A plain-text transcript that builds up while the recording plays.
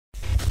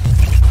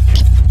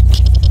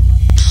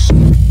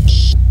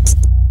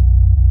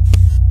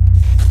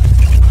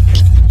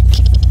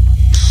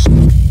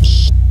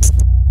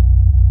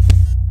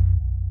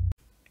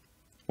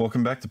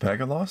Welcome back to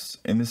Packet Loss.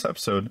 In this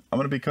episode, I'm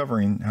going to be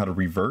covering how to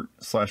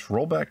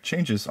revert/rollback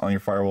changes on your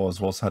firewall, as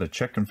well as how to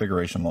check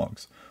configuration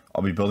logs.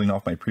 I'll be building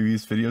off my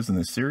previous videos in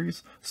this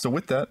series, so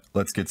with that,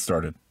 let's get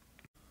started.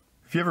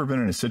 Have you ever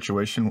been in a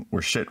situation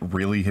where shit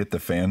really hit the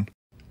fan?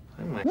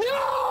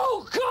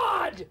 No,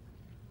 God!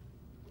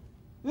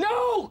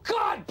 No,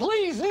 God,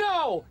 please,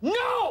 no!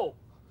 No!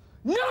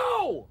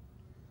 No!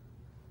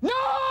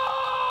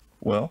 No!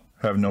 Well,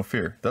 have no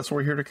fear. That's what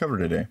we're here to cover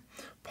today.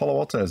 Palo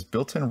Alto has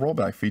built-in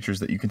rollback features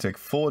that you can take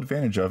full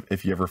advantage of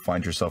if you ever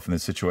find yourself in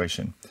this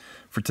situation.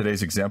 For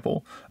today's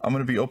example, I'm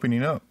going to be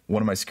opening up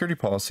one of my security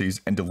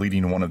policies and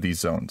deleting one of these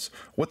zones.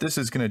 What this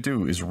is going to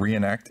do is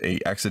reenact an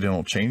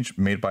accidental change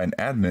made by an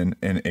admin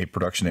in a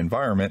production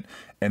environment,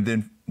 and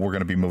then we're going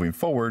to be moving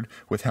forward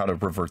with how to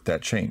revert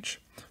that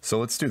change. So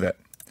let's do that.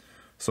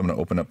 So I'm going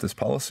to open up this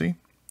policy.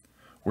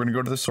 We're going to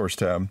go to the source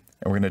tab,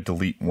 and we're going to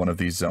delete one of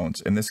these zones.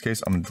 In this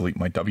case, I'm going to delete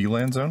my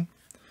WLAN zone.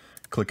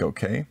 Click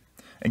OK.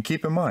 And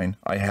keep in mind,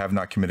 I have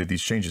not committed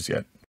these changes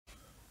yet.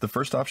 The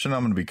first option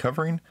I'm going to be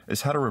covering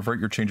is how to revert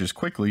your changes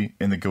quickly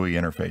in the GUI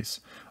interface.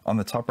 On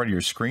the top right of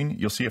your screen,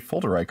 you'll see a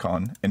folder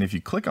icon, and if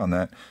you click on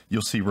that,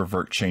 you'll see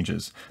Revert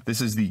Changes.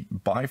 This is the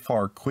by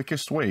far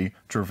quickest way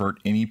to revert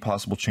any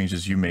possible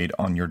changes you made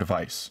on your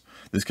device.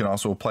 This can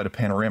also apply to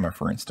Panorama,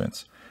 for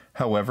instance.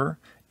 However,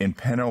 in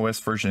PenOS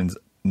versions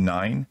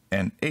 9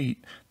 and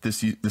 8,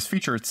 this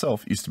feature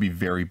itself used to be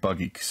very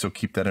buggy, so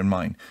keep that in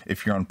mind.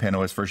 If you're on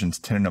PenOS versions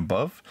 10 and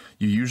above,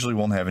 you usually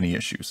won't have any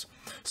issues.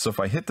 So if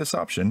I hit this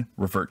option,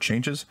 Revert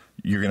Changes,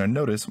 you're going to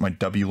notice my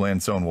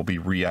WLAN zone will be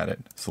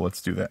re-added. So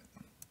let's do that.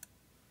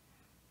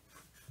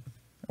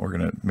 We're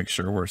going to make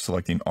sure we're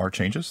selecting our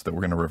changes that we're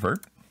going to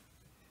revert.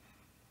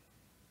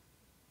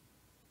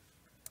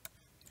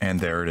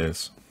 And there it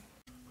is.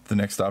 The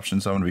next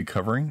options I'm going to be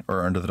covering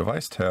are under the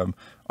Device tab,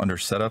 under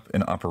Setup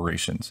and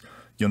Operations.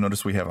 You'll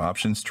notice we have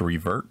options to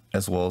revert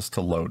as well as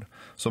to load.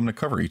 So I'm going to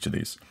cover each of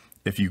these.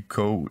 If you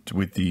go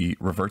with the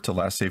Revert to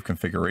Last Save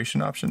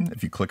Configuration option,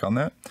 if you click on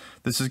that,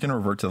 this is going to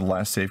revert to the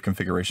last save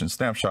configuration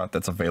snapshot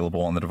that's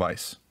available on the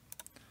device.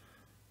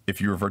 If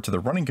you revert to the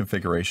running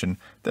configuration,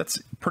 that's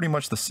pretty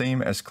much the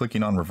same as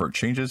clicking on Revert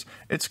Changes.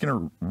 It's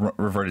going to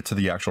revert it to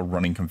the actual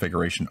running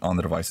configuration on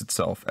the device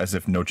itself, as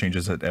if no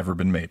changes had ever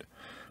been made.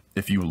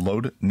 If you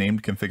load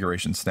named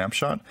configuration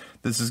snapshot,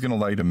 this is going to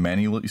allow you to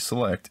manually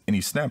select any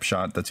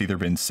snapshot that's either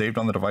been saved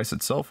on the device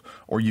itself,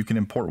 or you can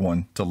import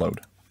one to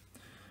load.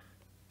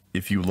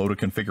 If you load a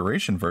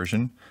configuration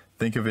version,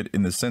 think of it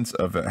in the sense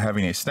of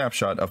having a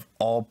snapshot of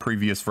all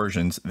previous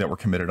versions that were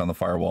committed on the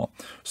firewall.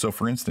 So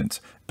for instance,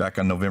 back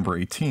on November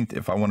 18th,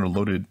 if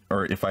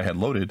I had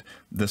loaded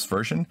this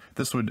version,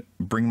 this would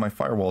bring my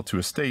firewall to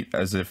a state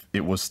as if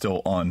it was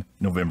still on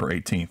November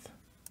 18th.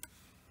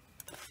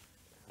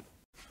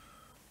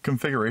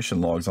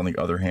 Configuration logs, on the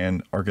other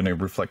hand, are going to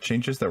reflect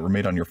changes that were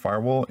made on your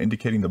firewall,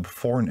 indicating the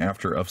before and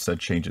after of said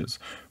changes,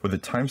 with a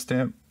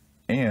timestamp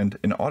and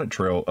an audit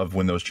trail of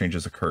when those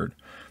changes occurred.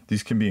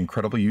 These can be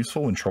incredibly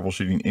useful in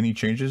troubleshooting any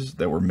changes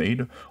that were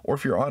made, or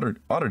if you're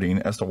auditing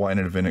as to why an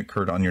event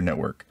occurred on your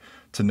network.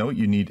 To note,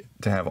 you need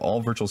to have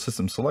all virtual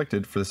systems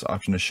selected for this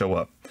option to show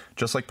up,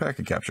 just like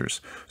packet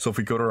captures. So if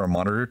we go to our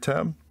Monitor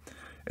tab,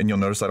 and you'll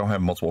notice I don't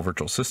have multiple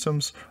virtual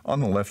systems,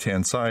 on the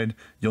left-hand side,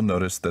 you'll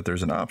notice that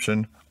there's an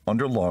option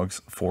under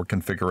Logs for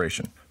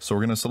configuration. So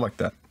we're going to select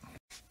that.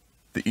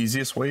 The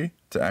easiest way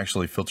to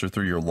actually filter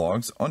through your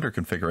logs under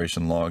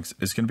configuration logs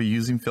is going to be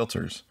using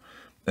filters.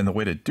 And the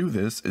way to do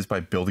this is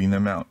by building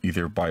them out,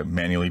 either by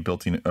manually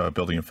building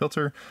a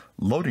filter,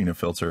 loading a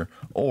filter,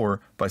 or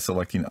by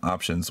selecting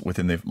options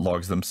within the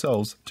logs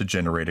themselves to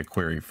generate a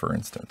query, for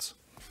instance.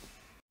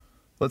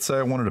 Let's say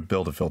I wanted to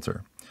build a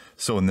filter.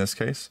 So in this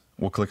case,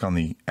 we'll click on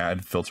the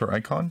Add Filter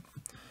icon,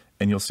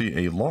 and you'll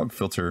see a log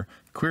filter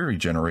query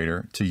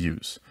generator to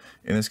use.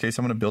 In this case,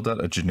 I'm going to build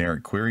out a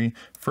generic query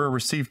for a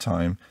receive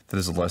time that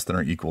is less than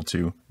or equal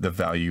to the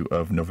value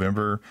of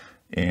November.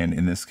 And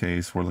in this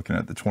case, we're looking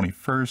at the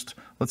 21st.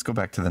 Let's go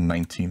back to the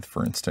 19th,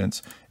 for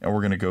instance, and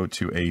we're going to go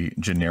to a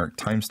generic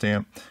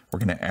timestamp. We're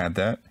going to add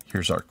that.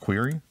 Here's our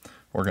query.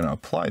 We're going to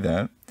apply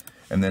that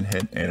and then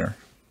hit enter.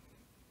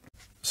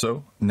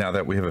 So now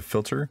that we have a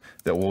filter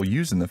that we'll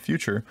use in the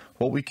future,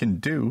 what we can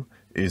do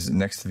is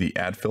next to the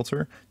add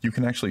filter, you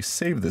can actually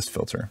save this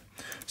filter.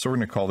 So we're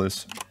going to call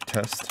this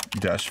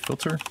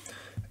test-filter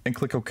and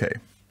click OK.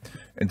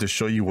 And to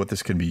show you what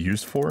this can be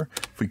used for,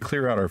 if we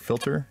clear out our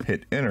filter,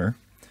 hit enter,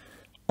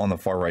 on the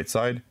far right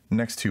side,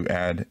 next to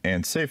add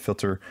and save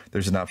filter,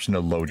 there's an option to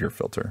load your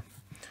filter.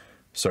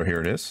 So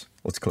here it is.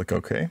 Let's click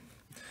OK.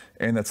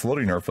 And that's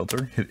loading our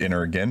filter, hit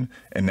enter again,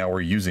 and now we're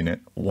using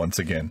it once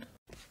again.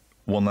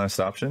 One last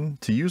option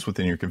to use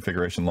within your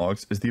configuration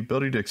logs is the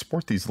ability to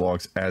export these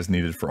logs as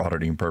needed for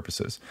auditing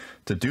purposes.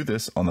 To do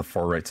this, on the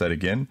far right side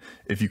again,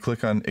 if you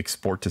click on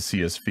Export to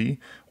CSV,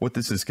 what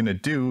this is going to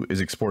do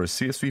is export a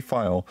CSV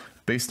file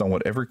based on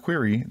whatever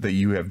query that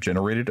you have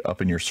generated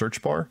up in your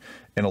search bar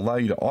and allow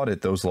you to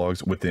audit those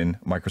logs within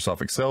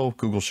Microsoft Excel,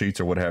 Google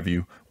Sheets, or what have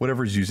you,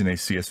 whatever is using a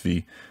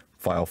CSV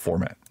file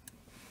format.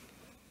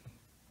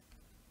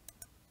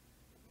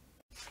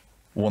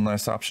 One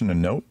last option to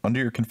note under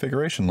your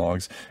configuration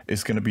logs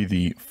is going to be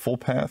the full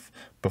path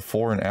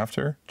before and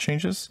after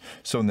changes.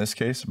 So in this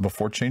case,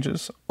 before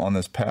changes on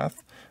this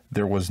path,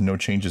 there was no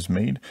changes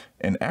made.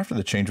 And after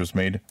the change was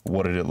made,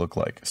 what did it look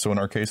like? So in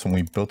our case, when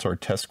we built our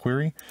test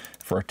query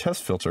for our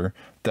test filter,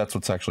 that's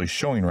what's actually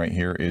showing right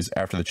here is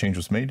after the change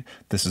was made,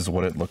 this is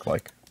what it looked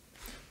like.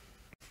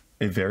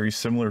 A very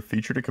similar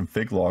feature to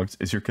config logs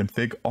is your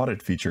config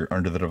audit feature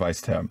under the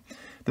device tab.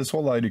 This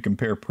will allow you to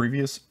compare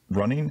previous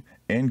running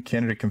and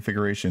candidate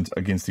configurations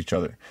against each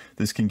other.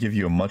 This can give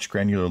you a much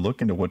granular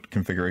look into what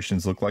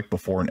configurations look like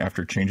before and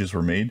after changes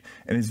were made,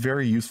 and is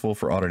very useful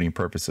for auditing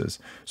purposes.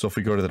 So if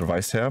we go to the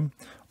device tab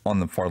on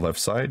the far left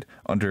side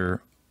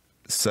under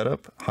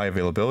setup, high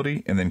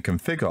availability, and then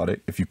config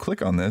audit, if you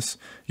click on this,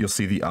 you'll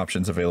see the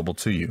options available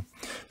to you.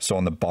 So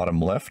on the bottom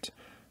left,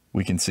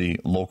 we can see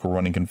local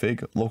running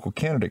config, local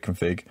candidate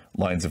config,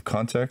 lines of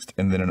context,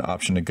 and then an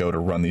option to go to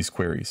run these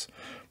queries.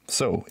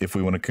 So if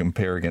we want to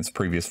compare against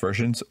previous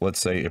versions,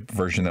 let's say a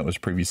version that was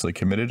previously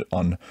committed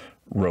on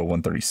row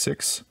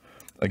 136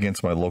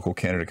 against my local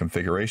candidate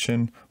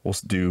configuration, we'll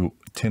do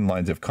 10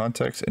 lines of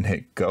context and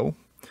hit go.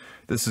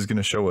 This is going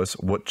to show us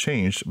what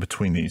changed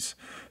between these.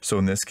 So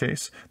in this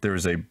case, there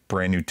is a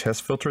brand new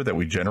test filter that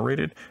we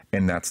generated,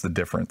 and that's the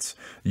difference.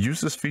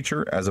 Use this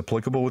feature as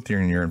applicable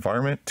within your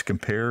environment to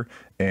compare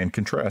and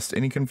contrast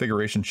any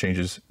configuration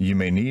changes you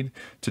may need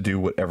to do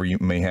whatever you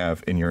may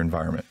have in your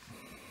environment.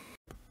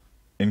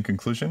 In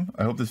conclusion,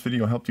 I hope this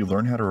video helped you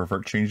learn how to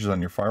revert changes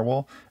on your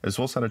firewall, as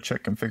well as how to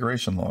check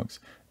configuration logs.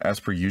 As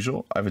per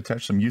usual, I've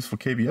attached some useful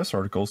KBS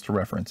articles to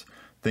reference.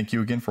 Thank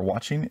you again for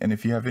watching, and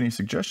if you have any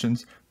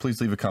suggestions, please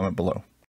leave a comment below.